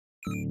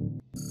Welcome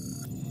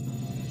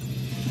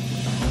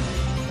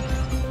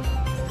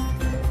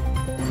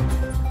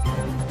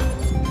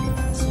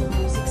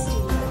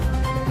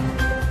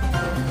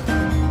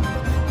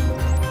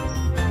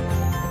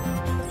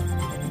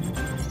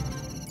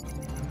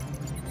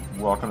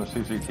to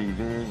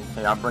CCTV.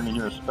 Hey, I'm bringing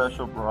you a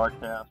special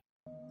broadcast.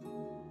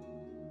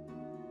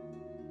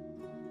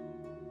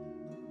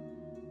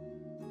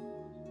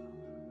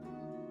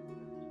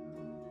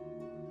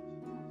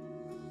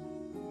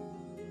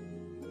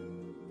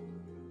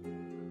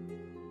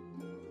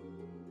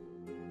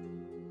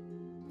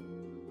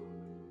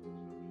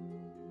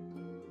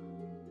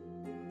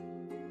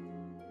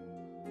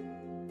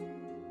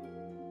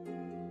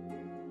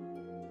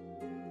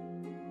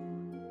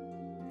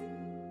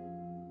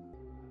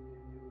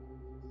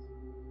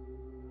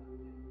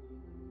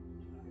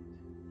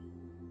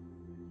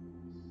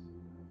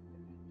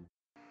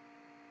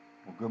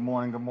 Good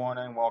morning, good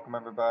morning. Welcome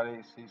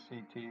everybody.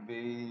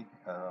 CCTV.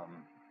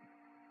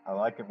 I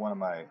like it. One of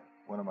my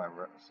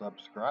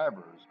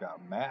subscribers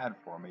got mad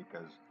for me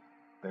because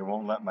they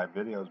won't let my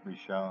videos be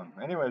shown.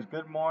 Anyways,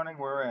 good morning.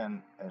 We're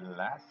in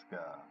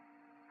Alaska.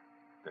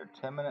 They're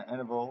 10-minute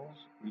intervals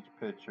each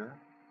picture,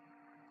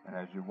 and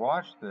as you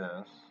watch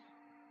this,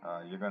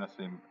 you're going to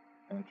see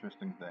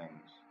interesting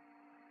things.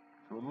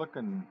 So we're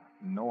looking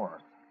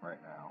north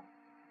right now,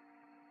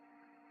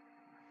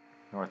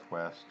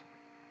 northwest.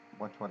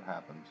 Watch what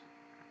happens.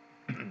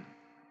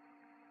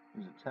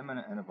 These are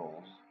 10-minute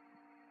intervals.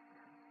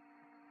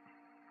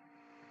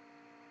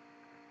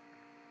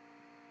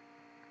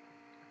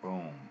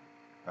 Boom.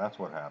 That's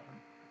what happened.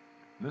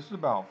 This is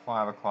about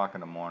 5 o'clock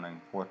in the morning,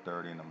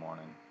 4:30 in the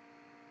morning.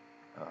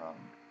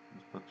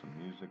 Let's put some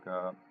music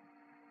up.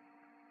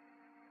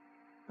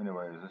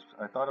 Anyways,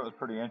 I thought it was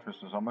pretty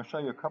interesting. So I'm going to show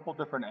you a couple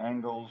different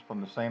angles from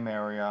the same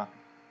area.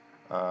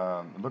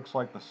 It looks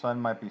like the sun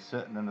might be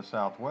sitting in the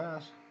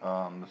southwest.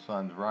 The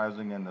sun's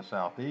rising in the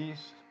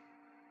southeast,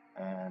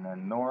 and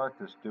then north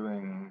is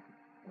doing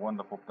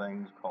wonderful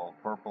things called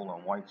purple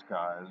and white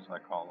skies. I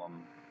call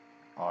them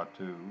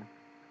A2.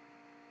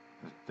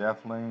 It's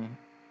definitely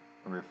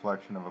a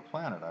reflection of a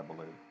planet, I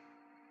believe.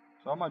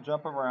 So I'm going to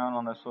jump around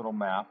on this little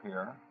map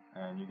here,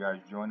 and you guys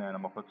join in.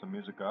 I'm going to put some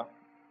music up.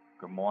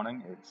 Good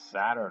morning. It's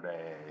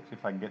Saturday. See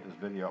if I can get this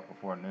video up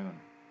before noon.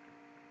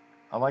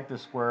 I like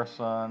this square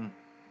sun.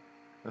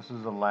 This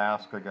is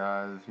Alaska,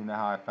 guys. You know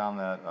how I found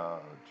that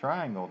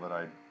triangle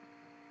that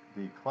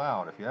the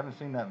cloud. If you haven't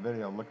seen that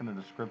video, look in the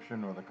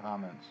description or the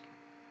comments.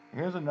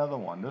 Here's another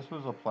one. This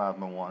was a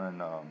plasma one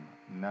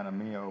in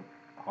Nanaimo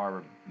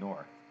Harbor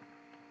North.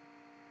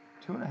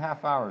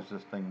 2.5 hours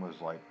this thing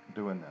was like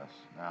doing this.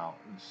 Now,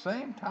 at the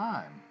same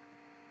time,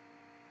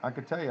 I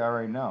could tell you I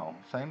already know.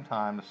 Same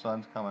time, the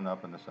sun's coming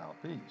up in the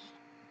southeast.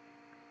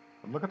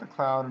 But look at the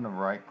cloud in the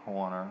right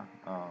corner.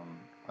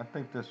 I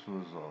think this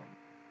was a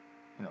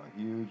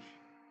huge,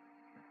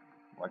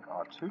 like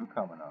R2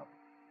 coming up.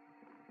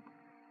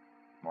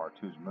 Or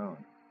R2's moon.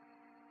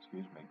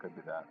 Excuse me, could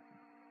be that.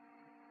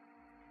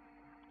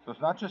 So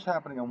it's not just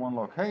happening in one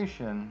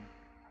location.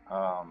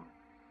 I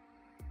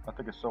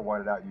think it's so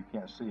whited out you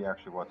can't see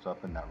actually what's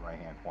up in that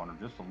right-hand corner.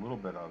 Just a little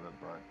bit of it,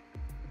 but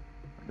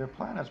their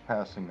planet's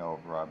passing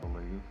over, I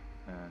believe.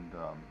 And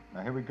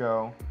now here we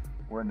go.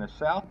 We're in the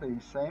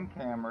southeast, same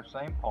camera,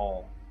 same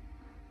pole,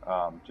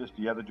 just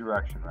the other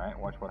direction, right?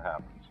 Watch what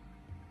happens.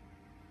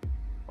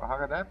 Well, how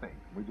could that be?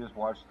 We just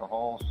watched the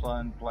whole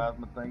sun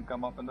plasma thing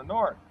come up in the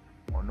north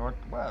or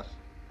northwest.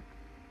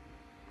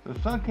 The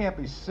sun can't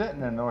be sitting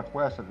in the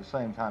northwest at the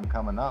same time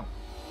coming up.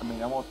 I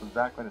mean, almost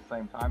exactly the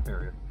same time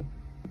period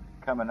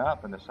coming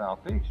up in the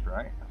southeast,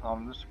 right? So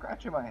I'm just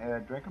scratching my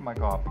head, drinking my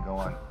coffee,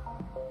 going,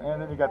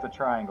 and then you got the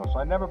triangle. So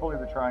I never believe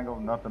the triangle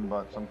is nothing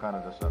but some kind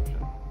of deception.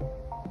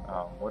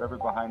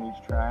 Whatever's behind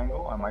each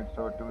triangle, I might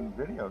start doing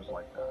videos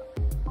like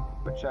that.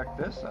 But check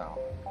this out.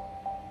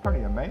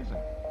 Pretty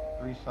amazing.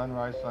 3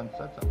 sunrise,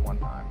 sunsets at one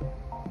time.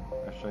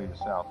 I'll show you the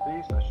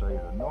southeast, I'll show you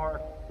the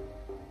north.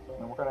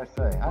 And what can I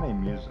say? I need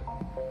music.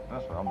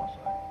 That's what I'm going to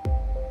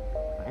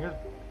say.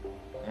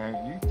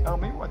 And you tell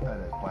me what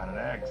that is, Planet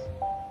X.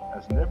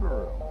 That's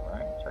Nibiru,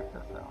 right? Check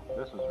this out.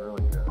 This is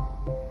really good.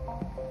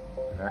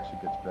 It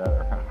actually gets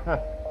better.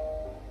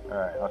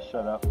 Alright, I'll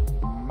shut up.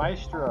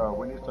 Maestro,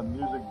 we need some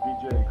music,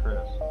 DJ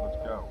Chris. Let's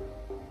go.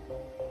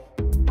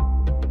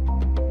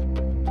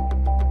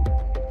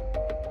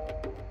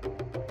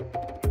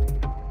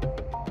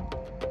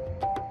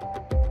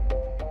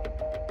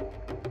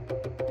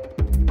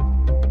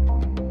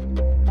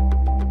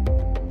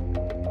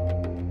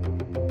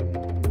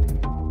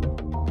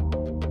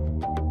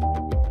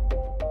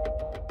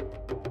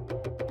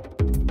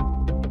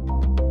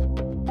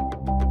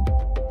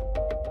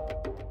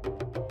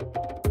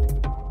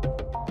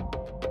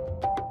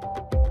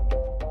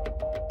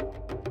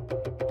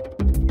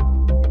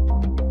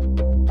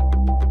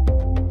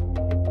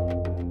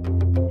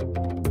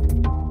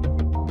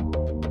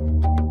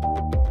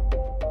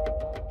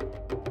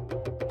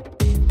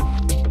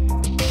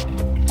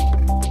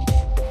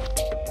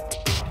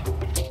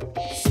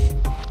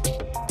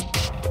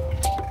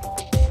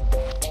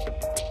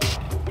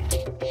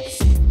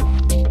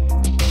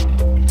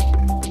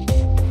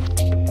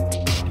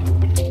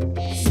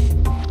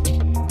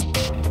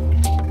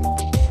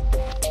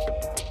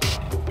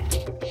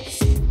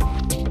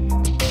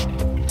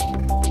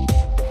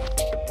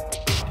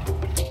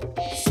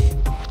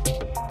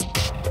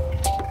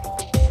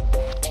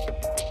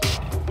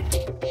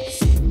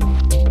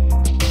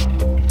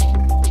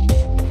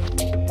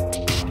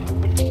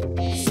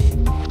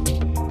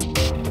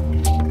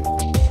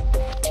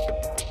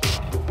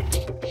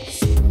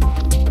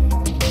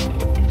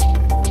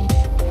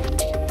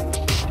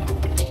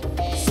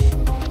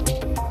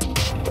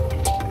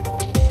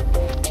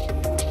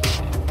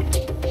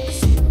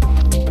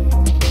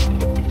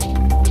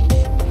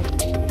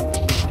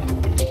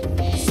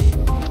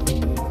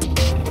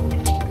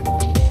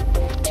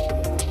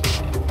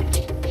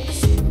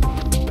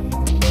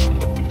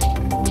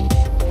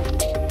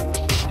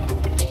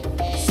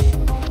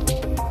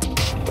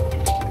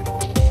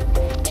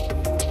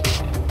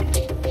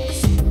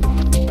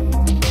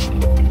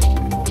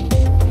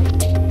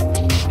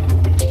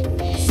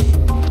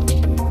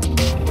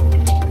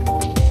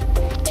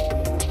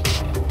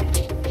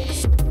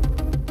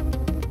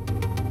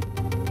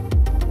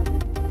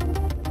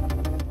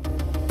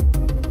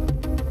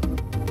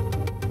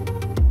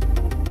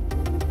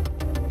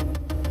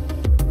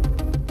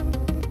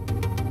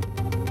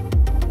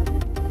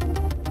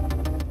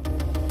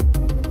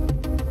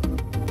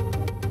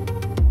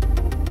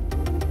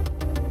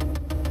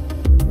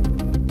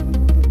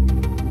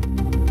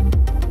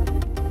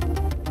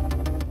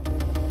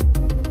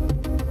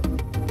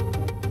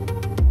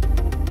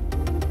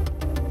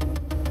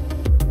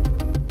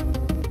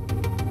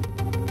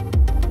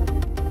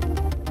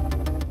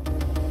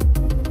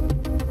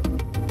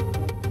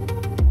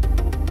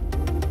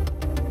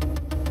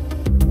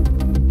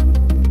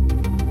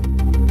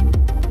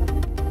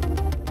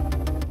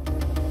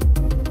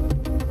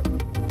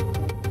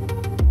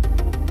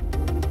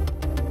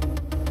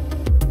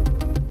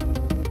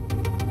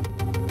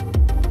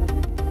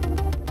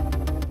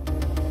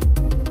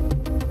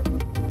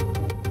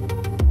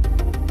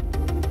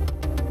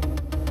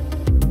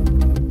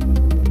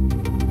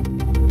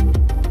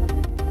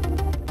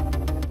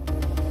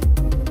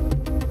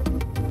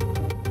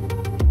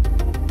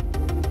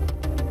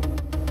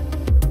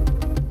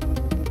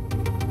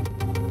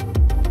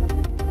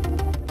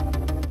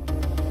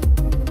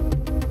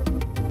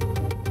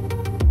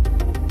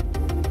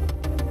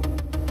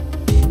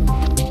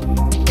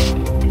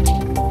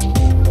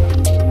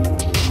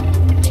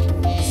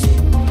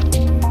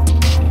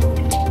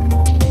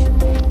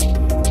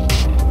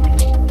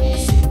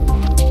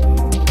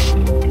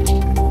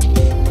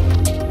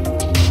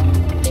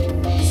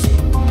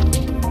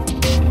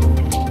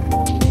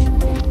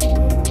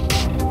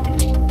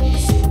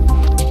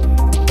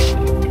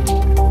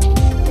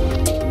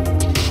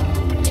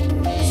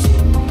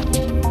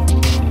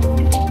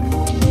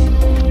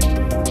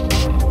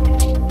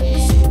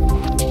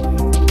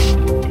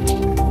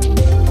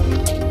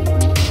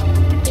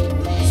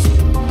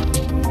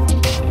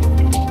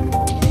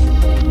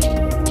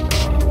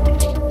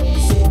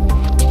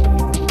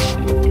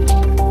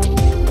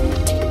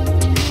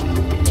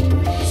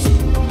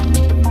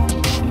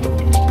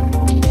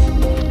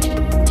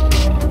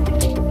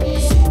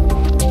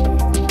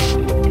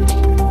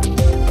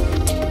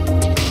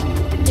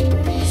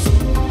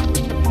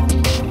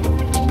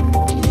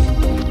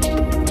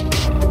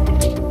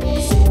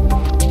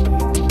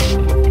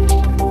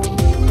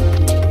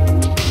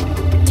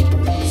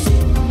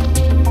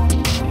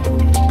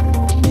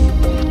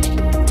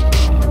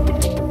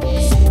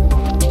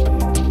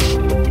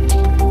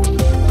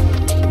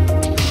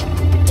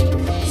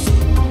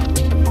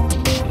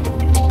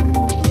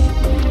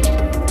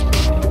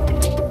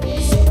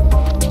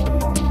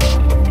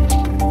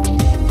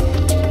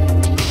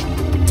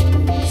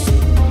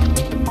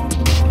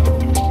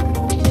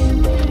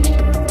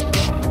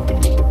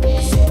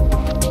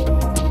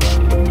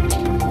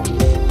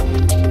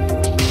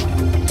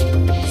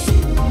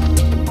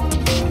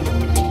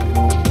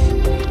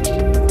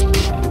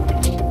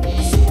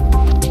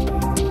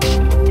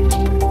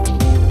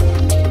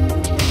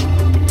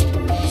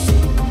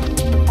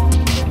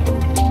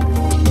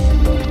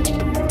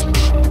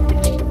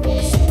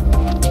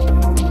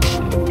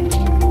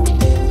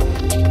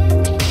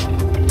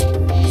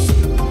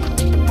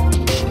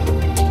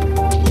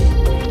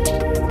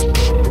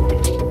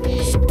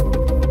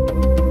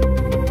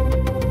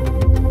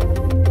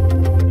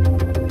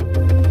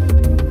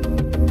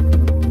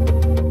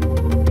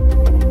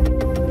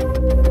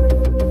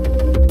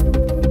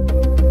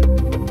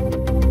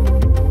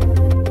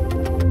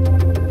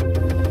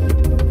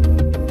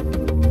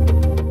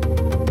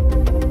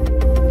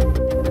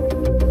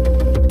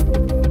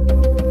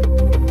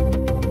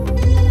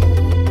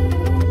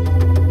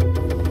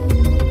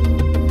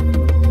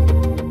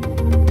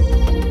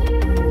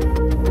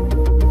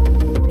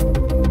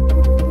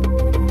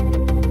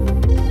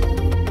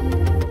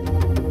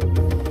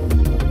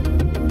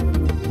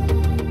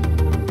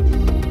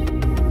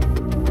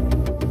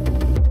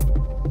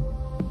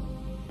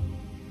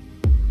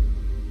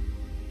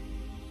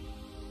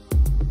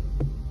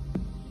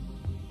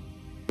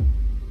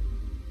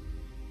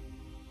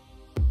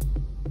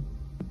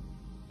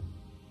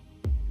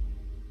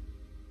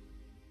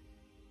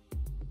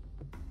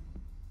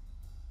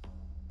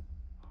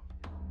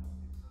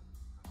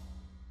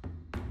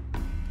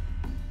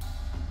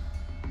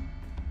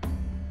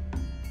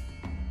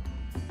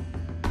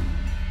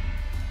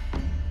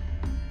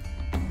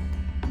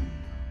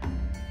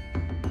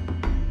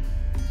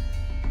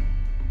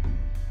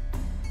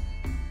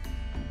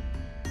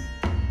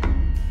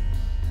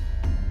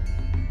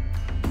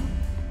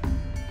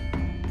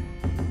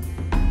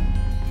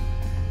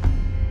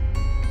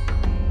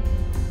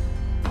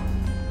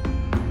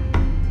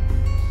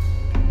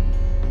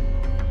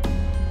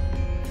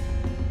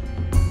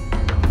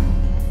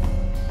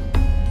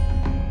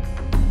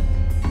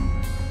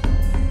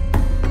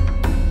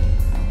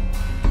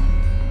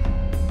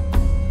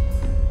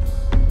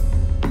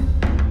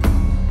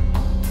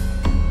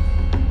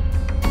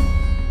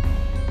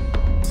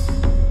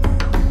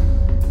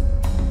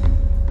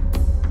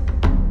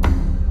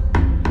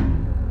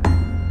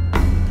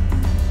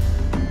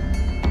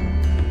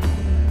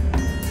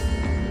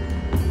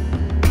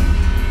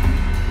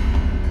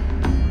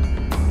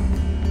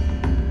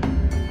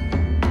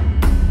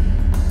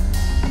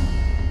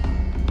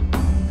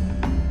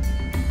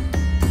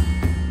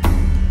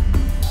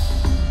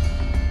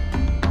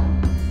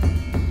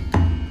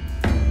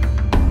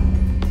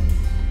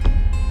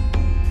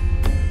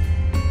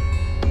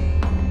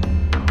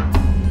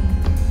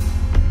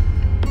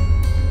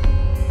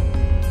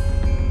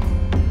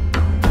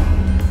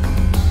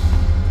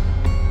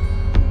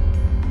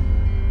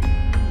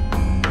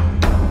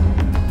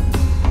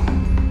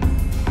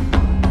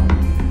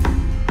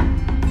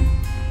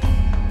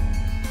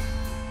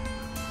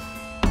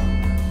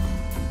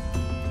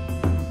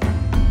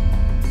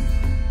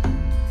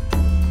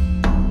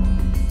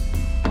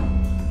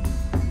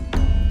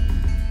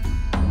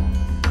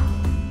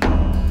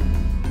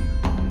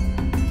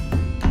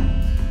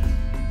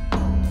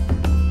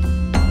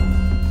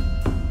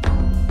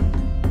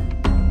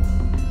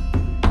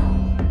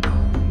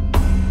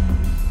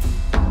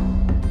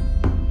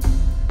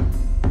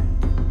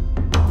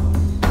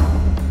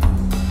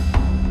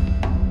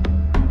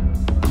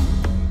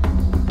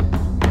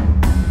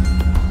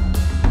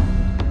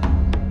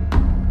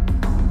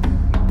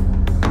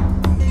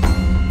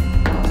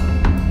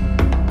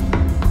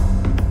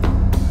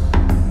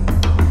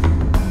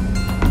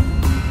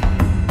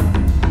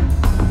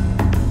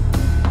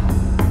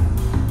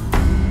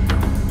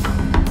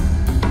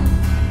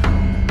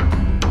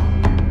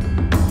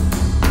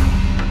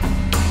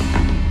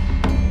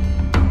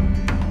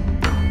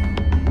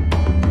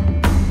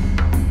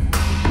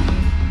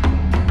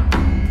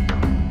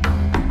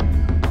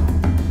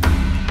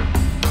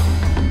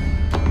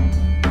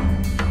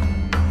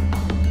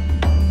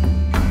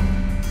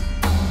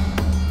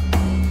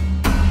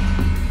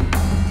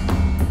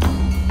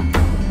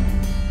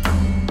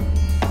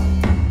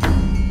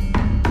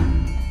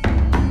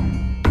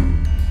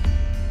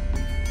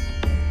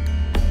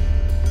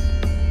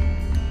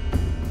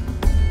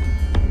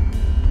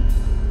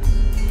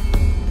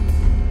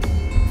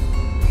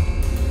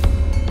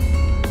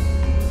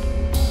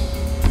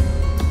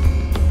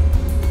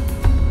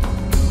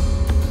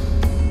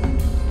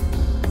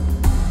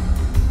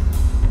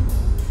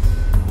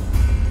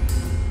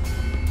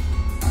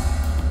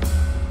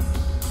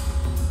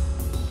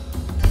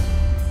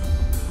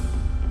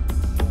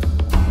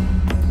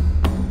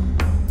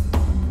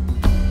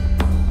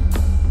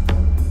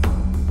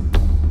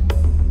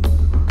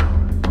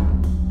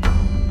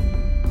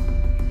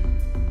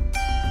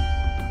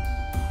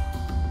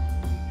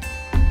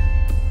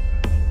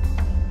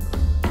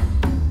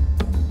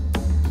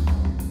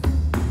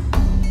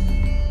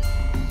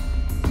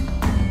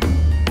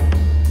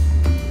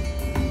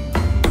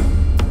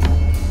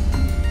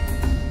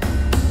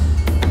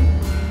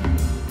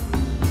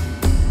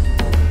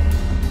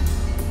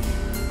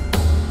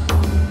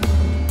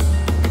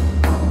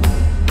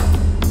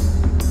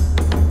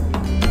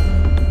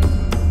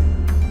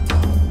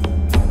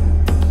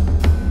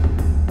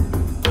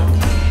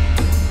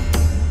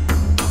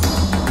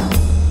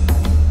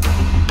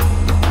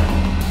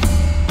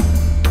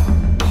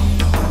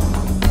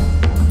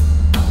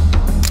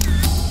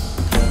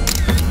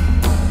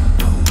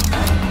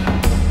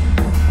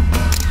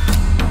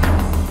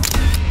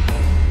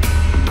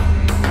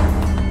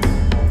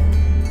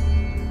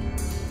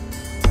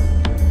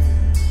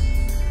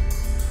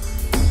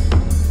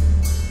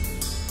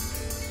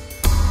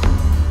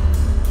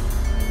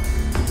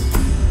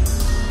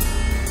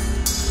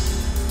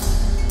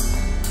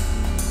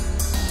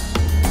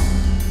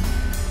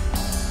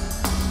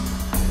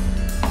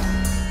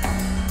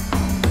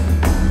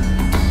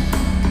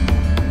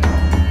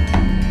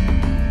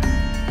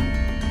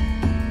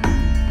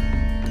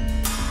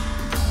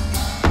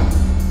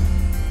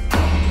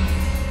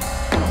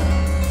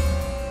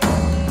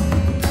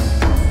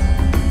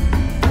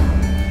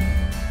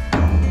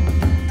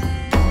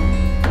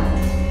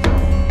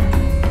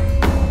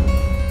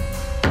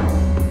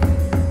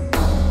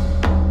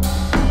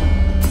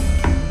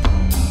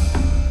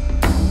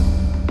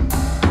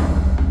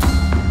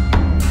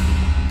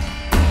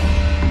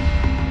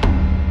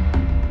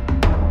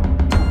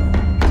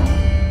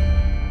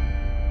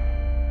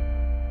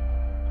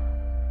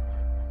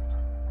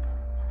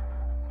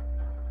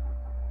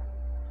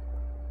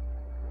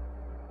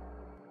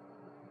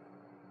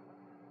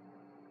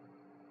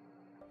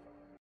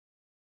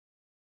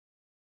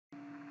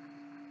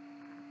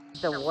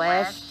 the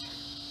west,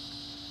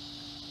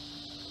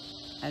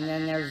 and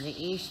then there's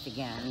the east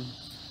again.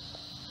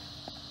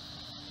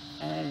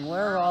 And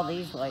where are all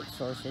these light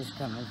sources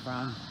coming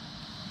from?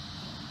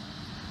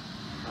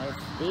 If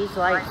these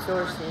light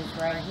sources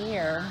right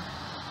here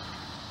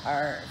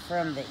are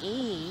from the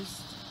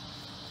east,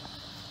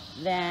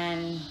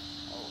 then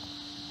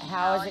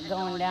how is it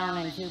going down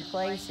in two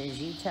places?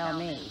 You tell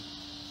me.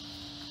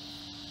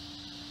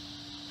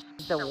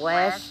 The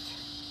west,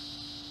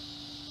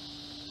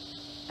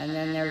 and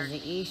then there's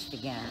the east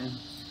again.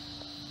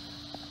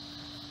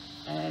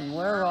 And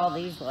where are all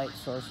these light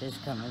sources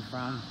coming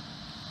from?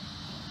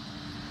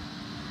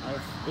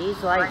 If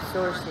these light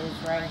sources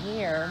right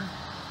here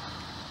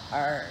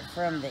are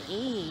from the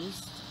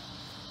east,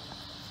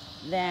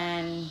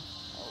 then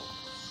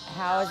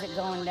how is it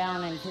going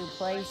down in two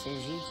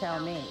places? You tell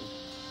me.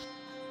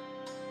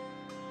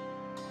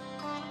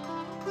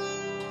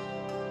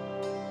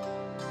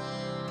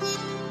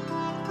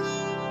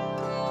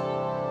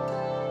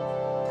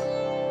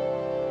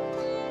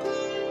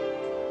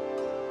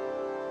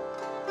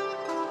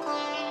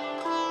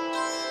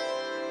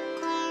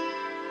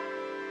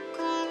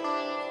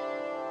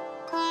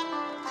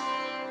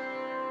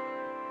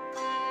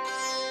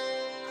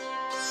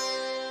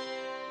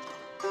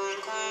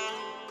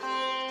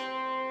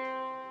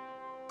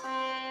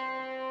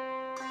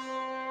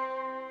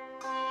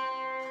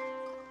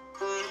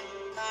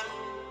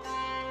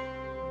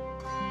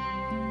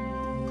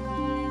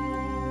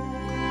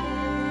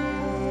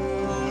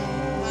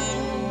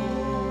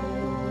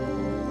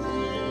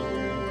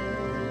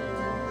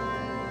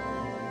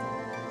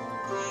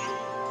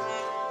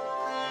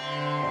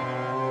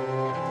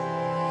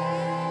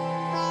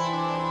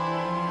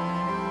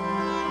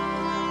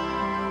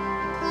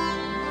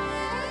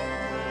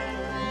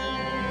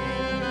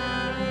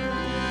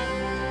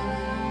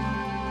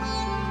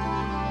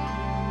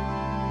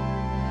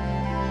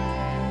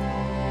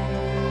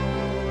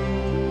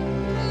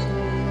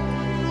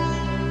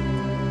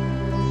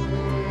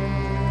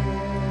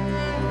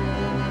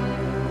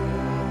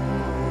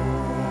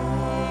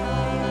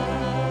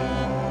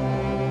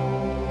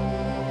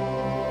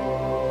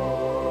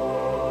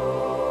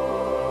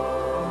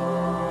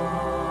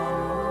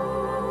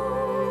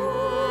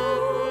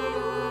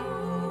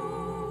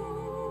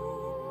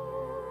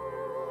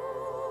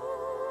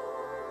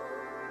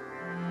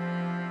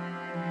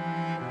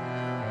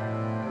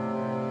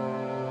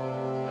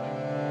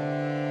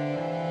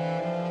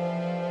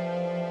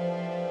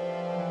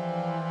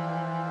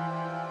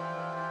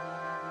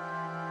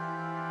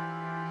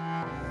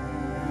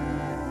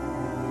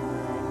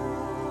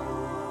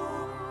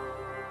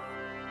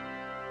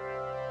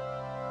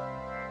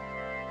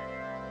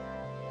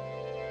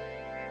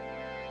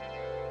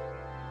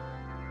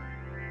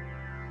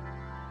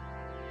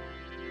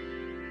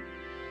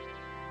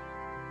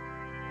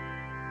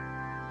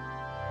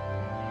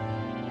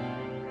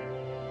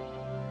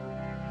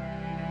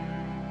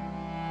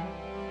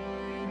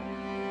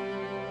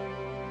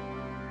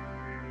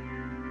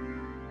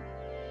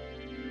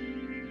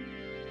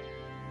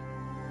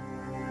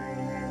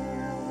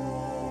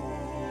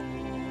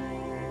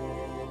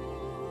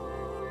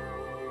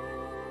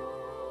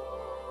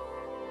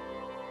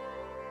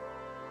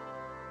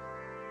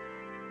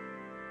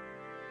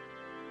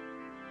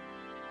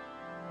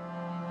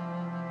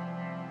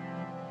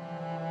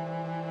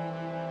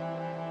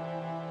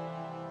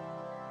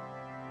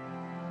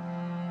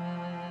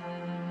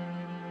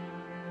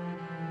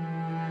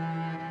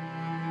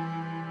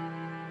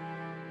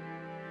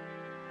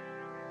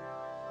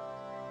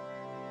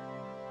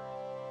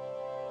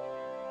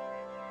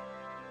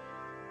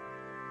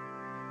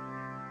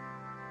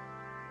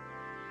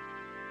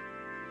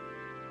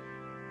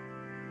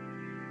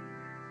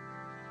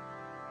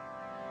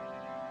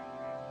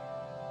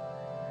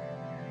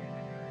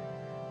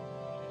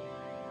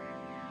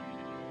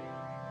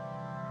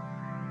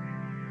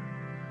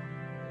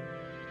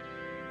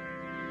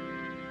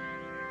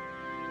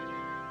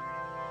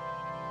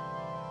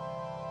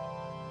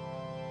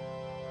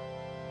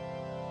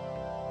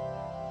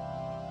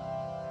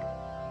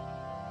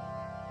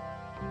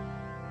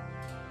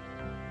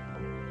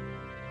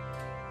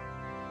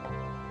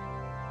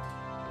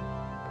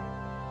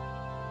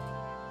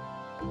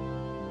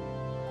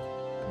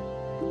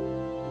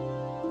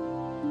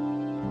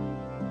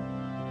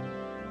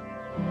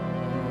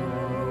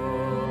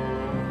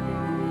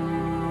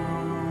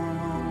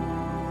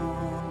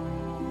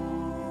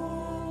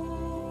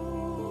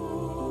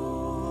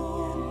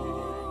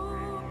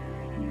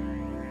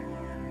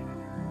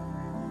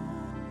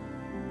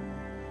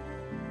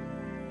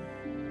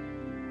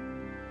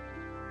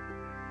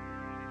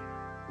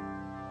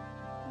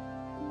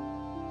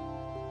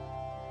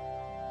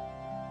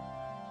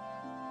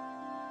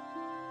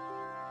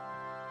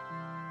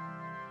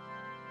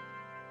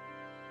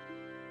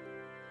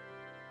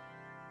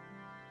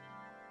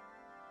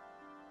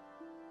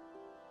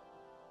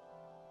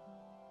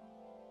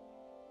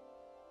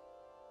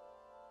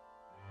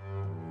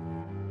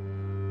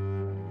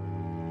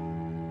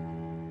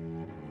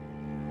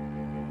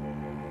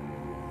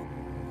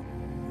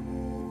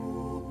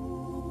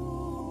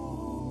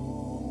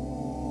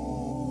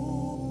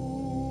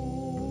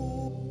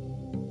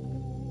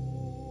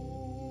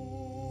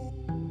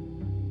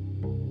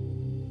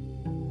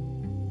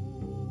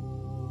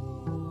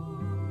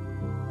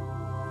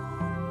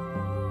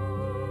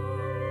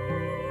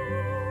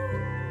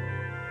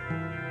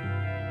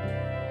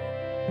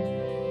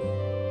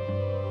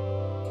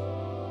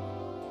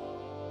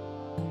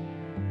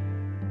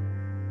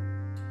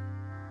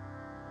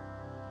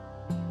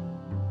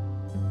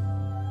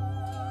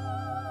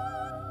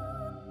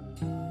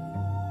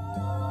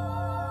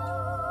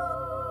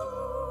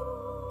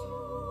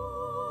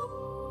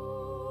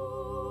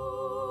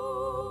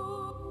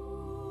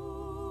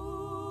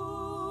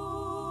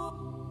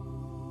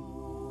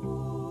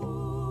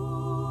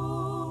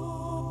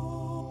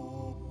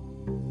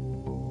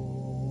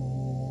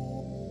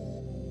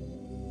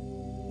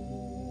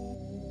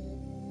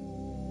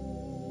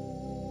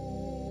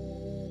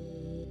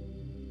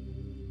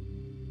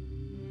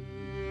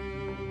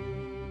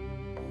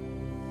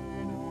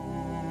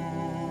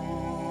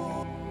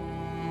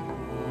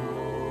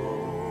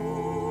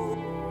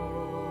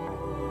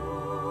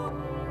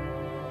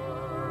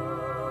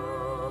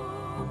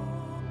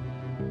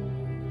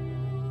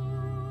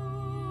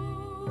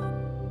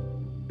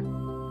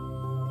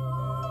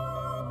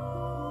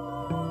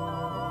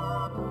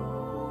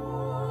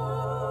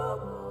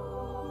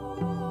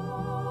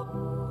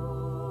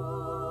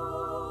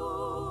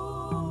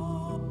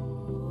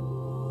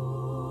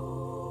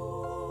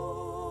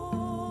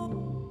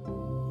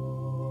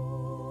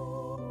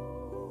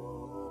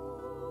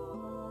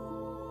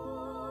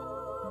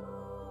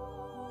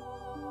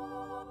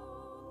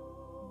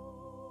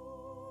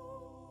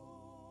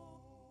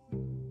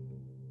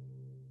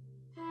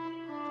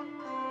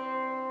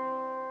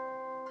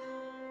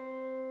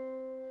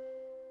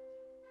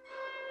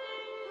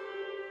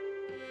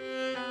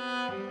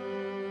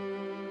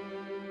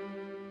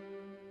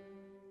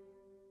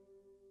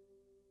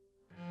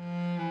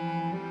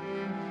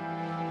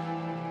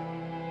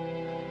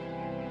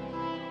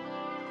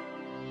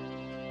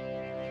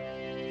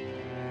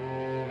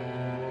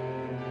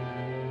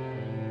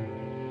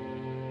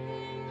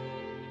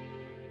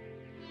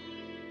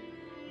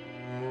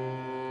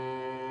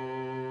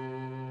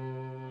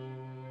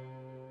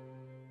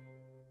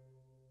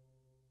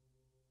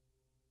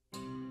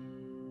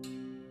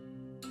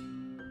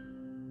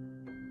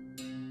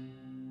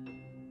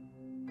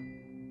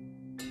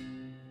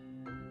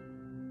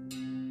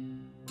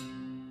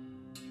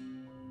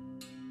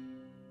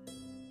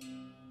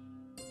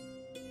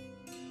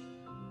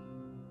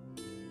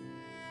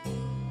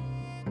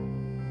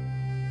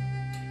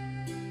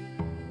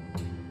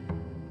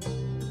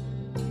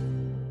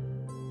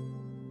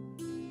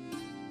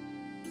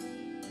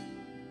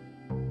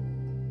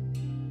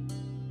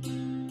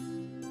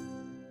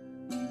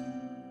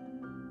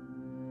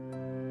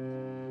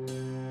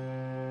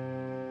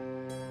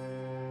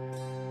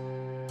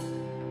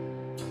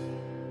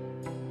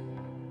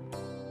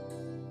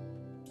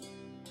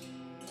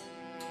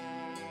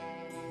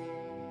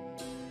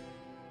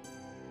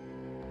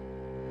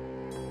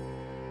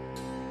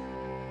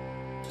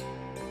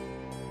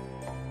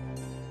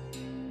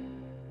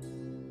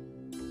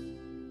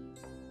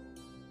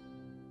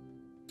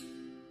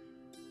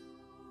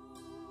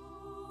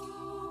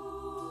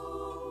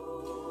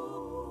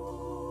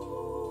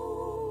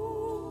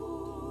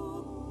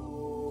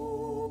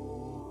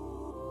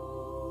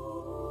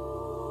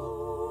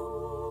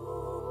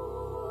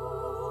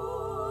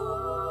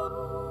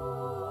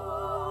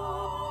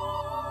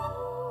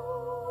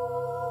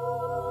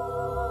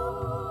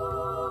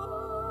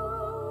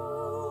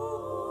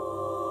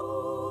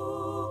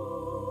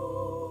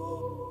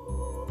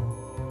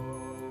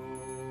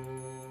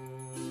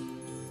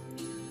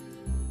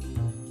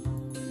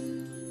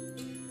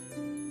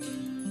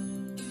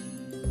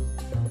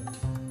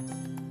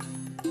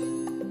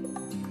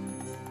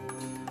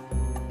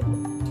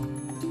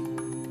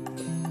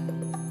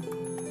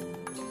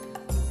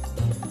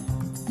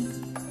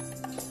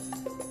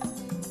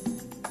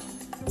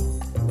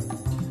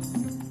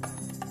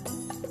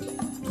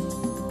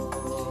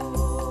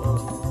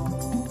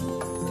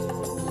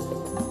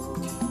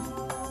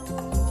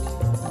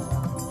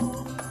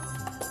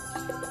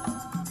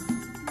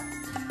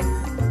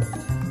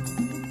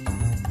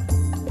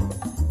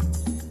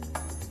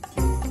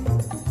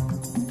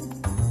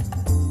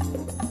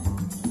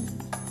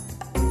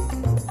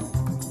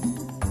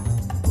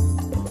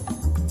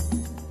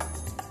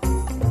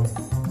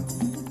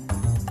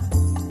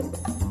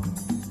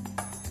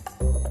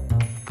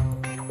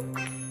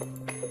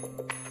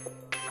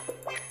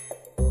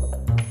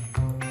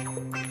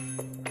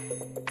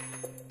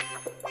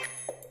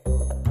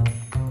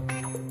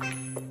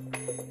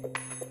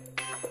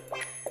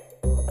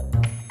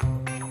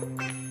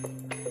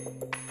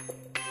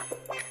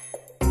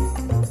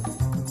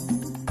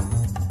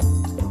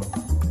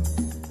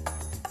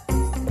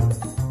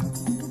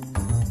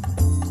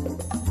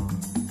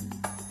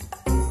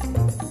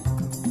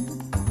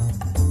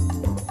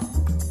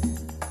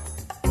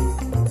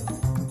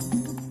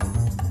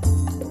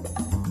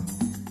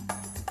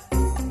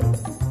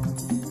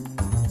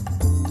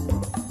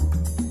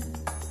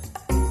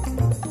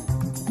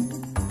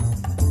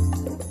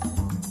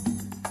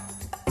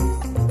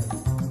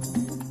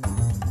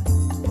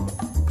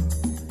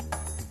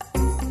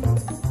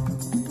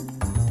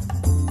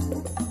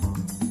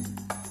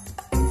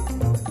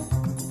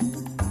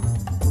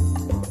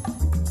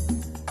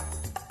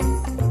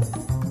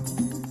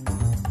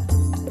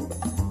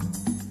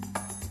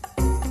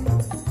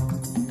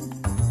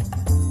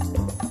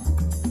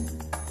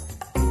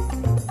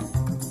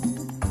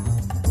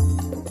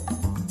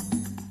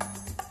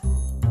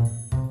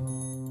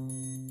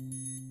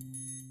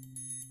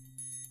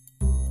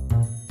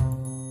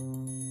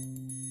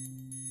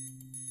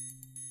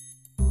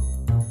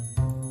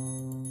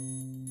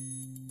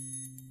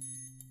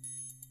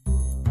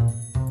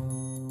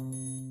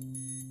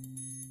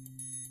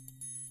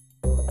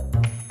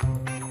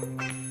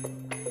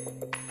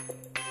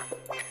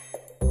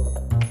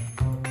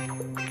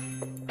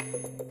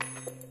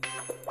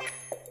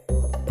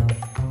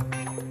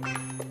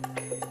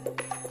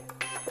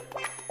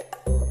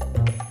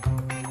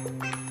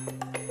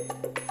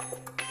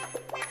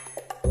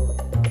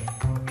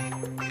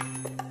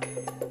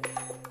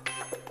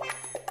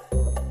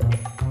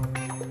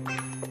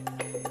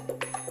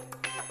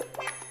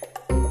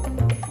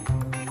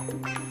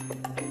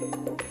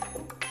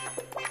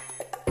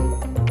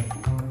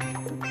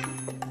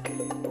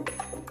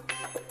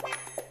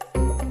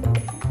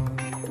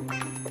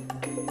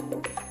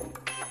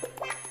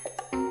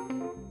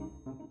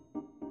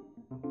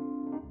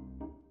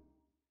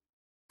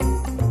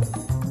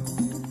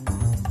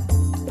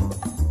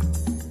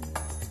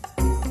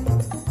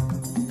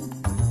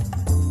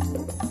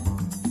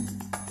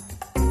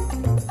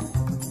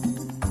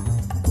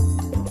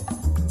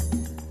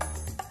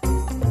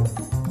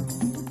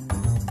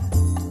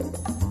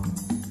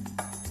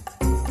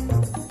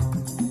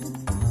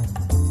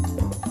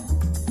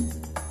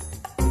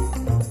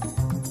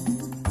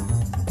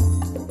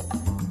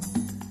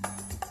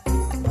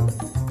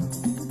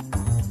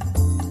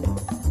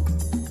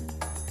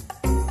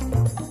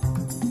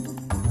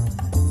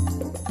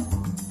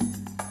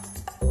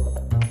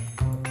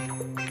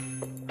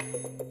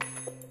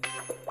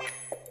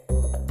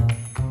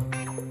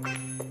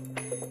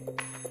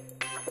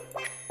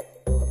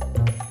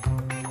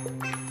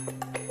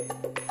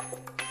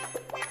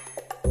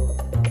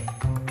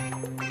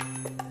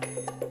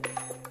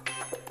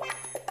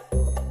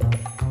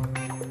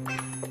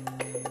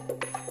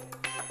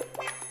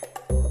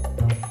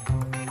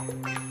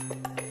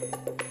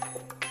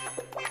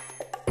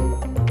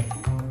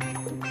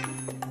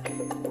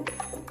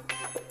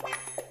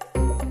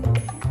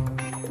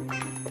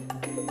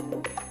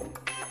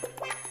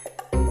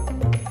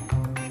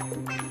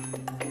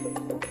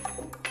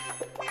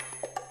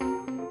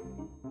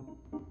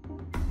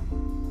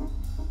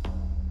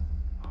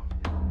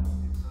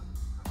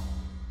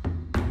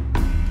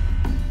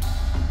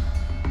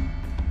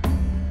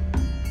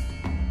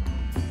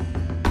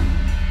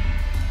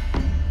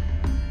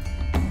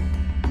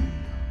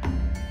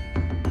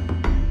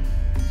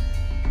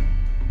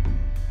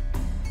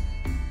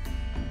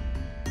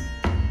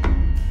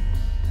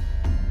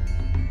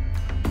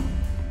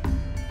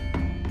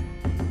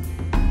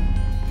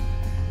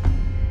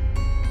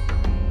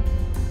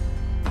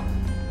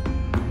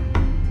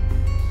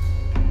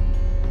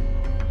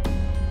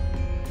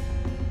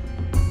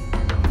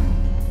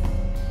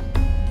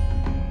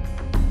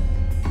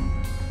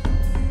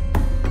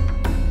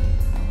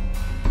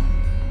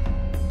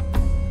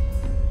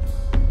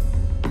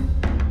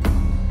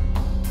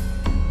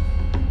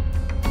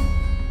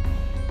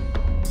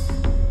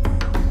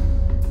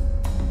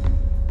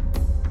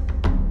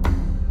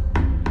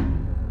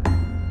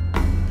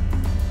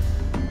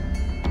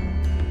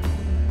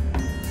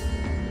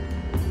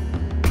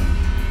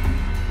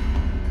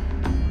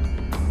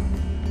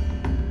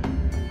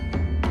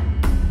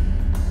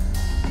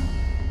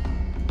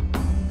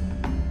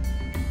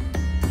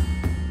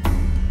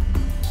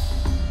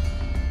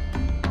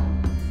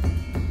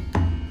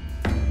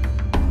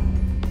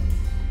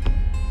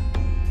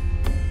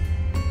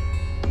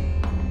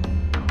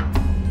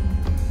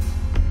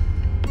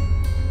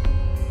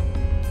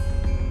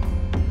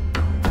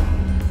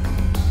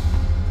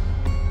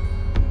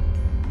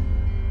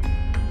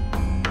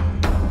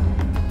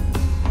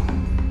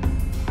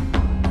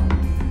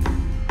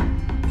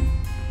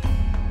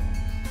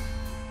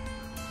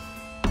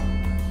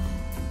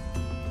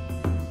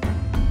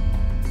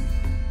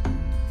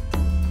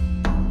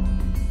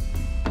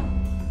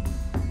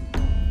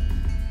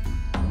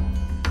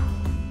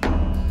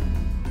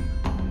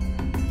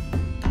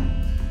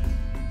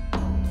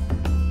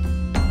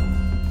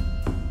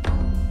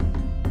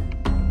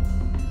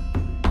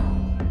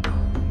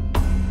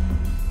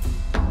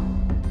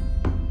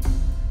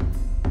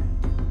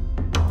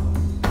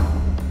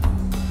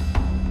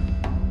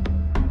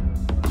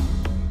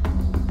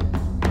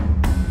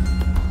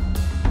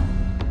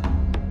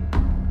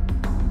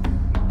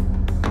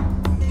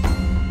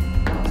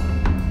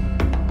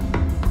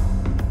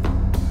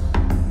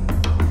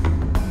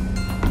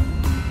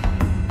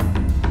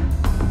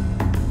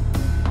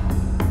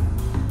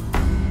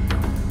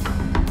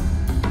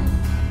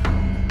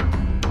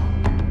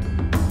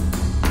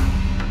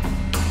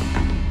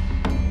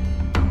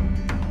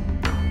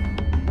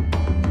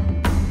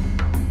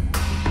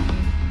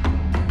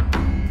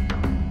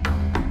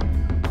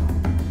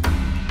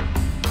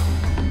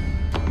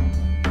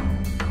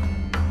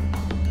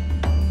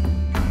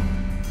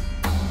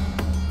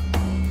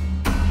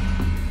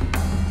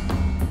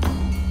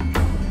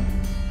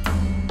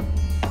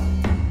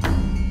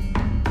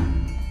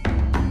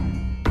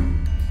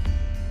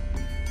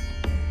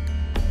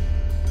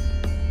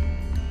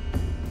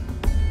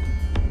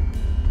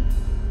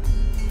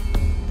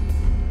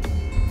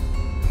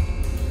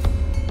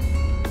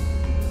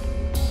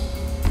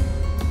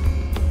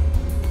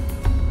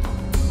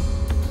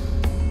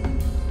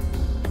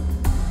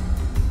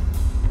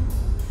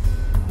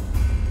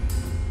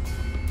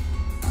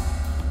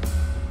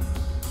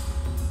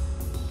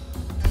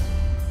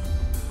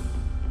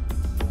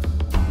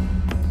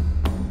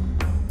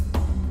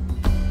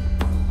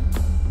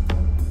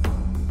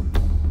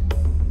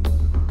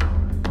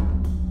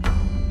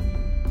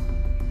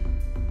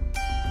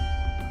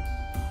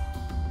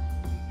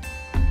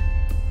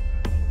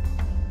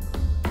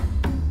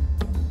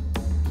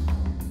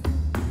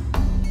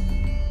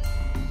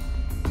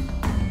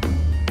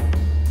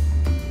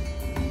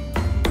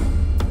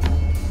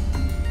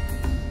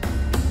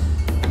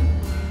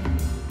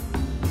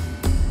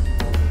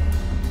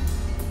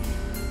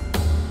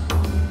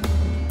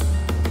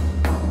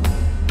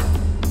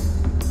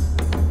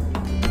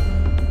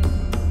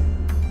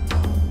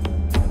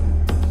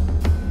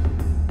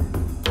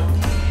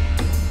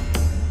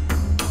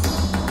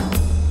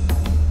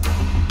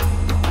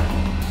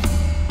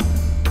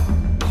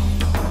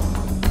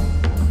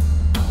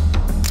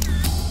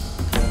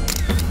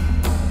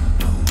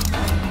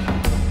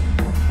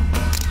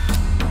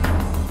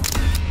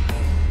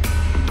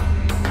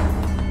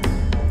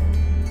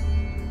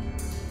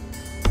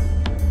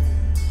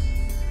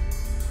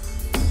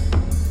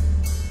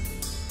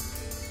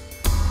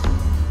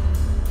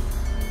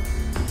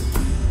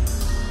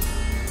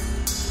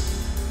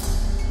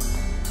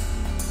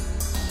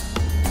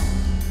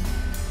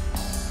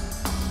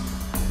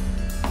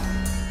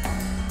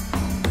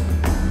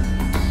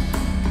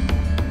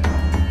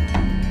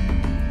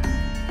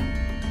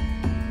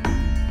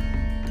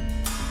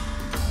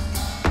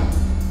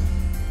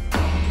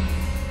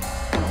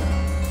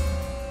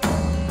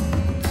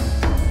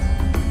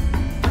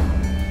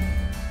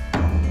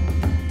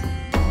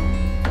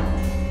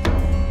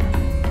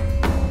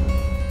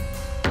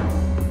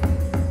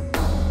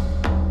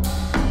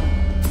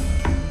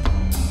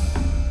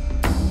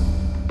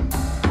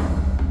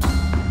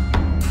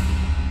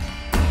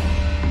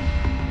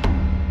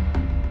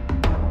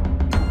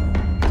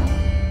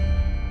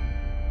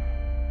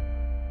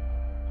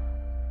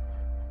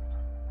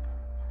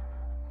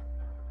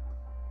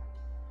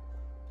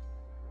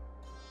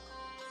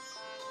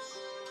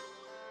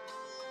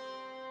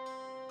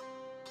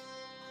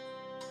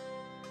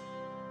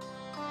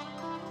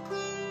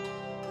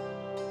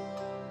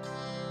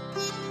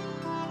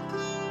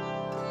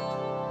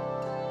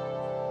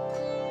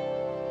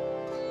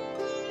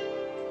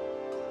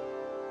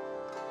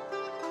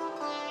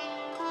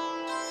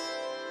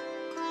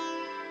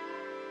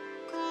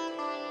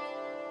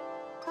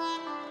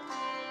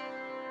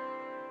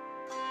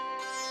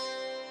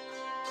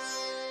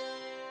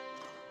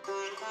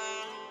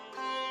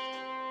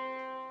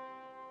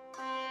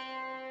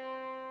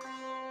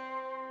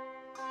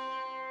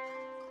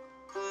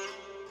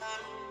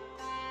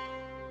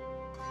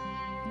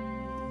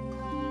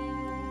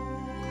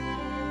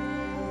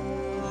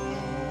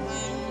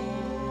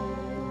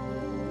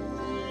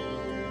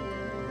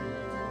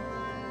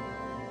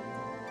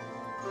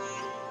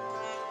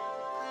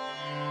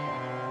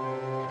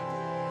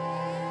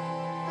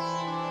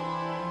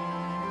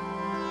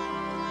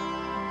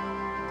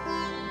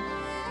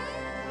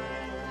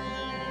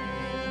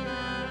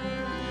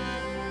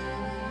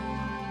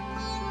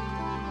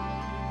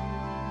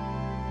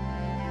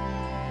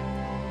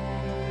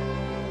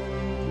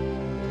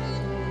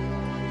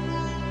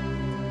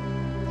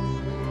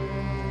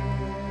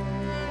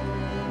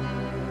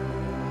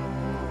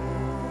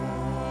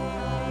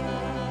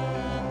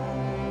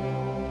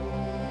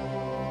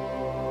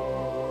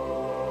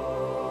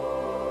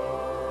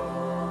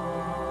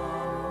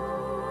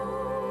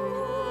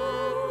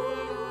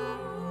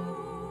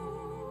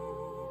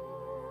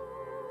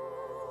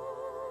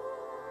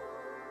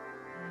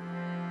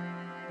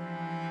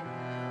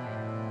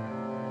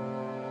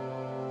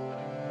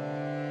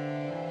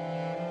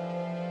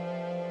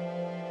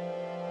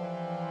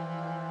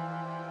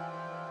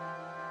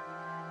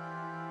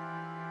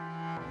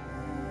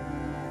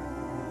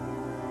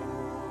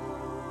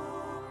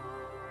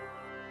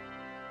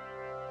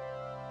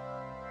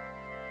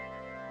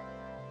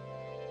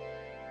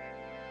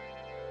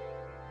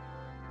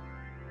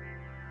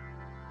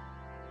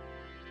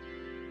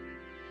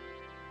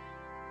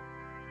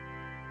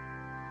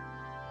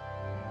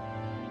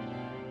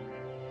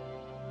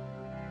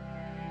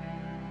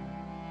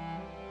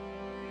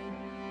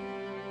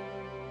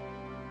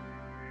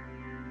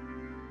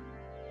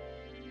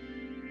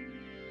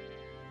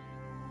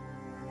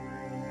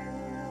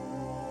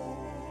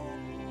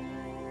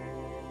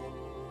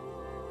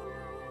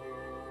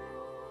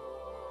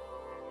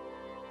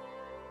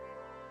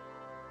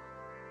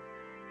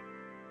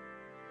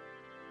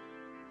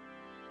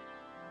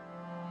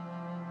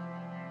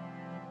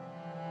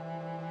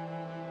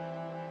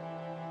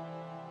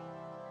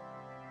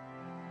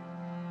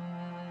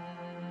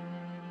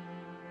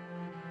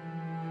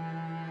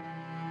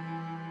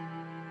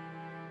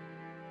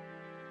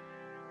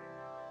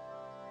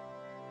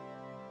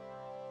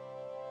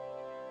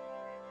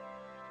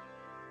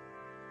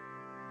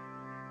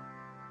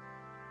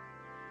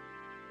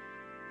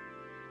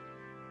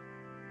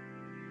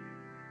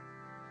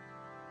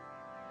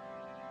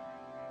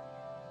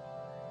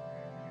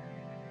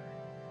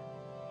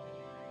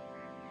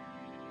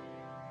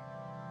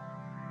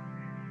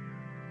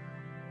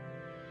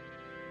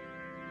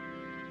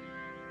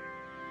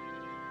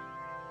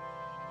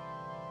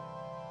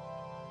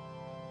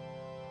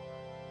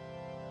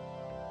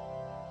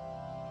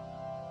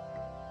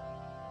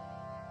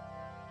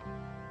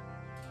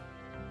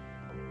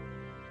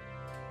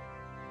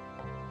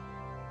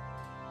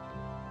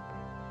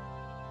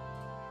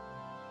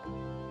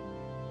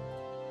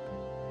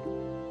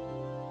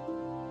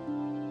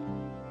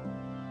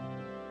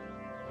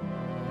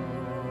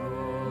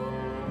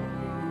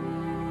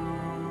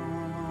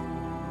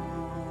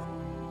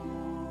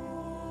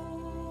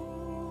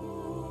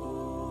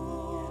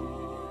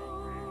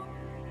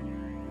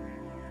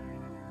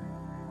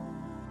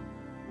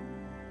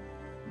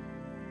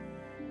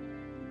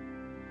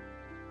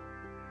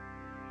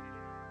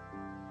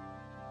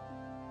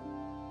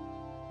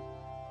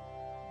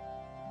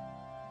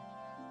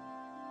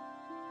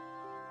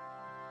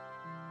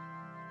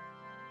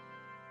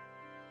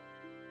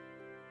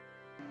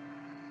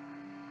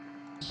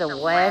 the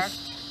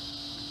west,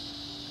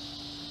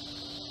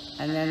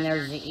 and then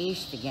there's the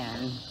east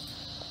again.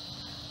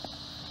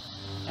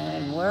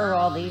 And where are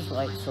all these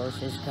light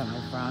sources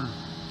coming from?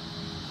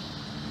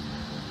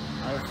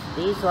 If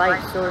these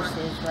light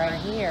sources right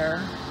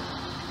here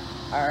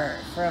are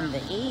from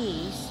the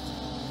east,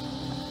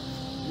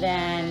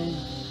 then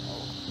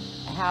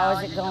how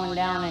is it going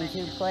down in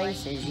two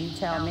places? You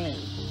tell me.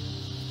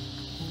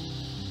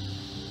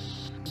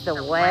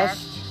 The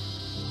west,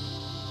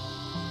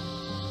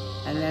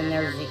 and then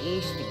there's the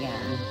east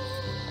again.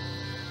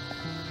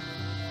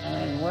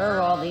 And where are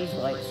all these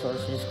light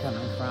sources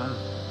coming from?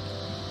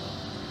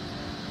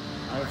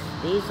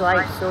 If these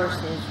light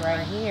sources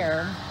right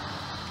here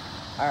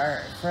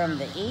are from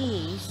the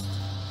east,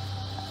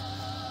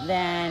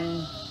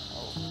 then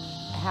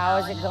how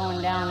is it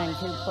going down in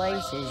two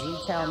places? You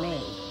tell me.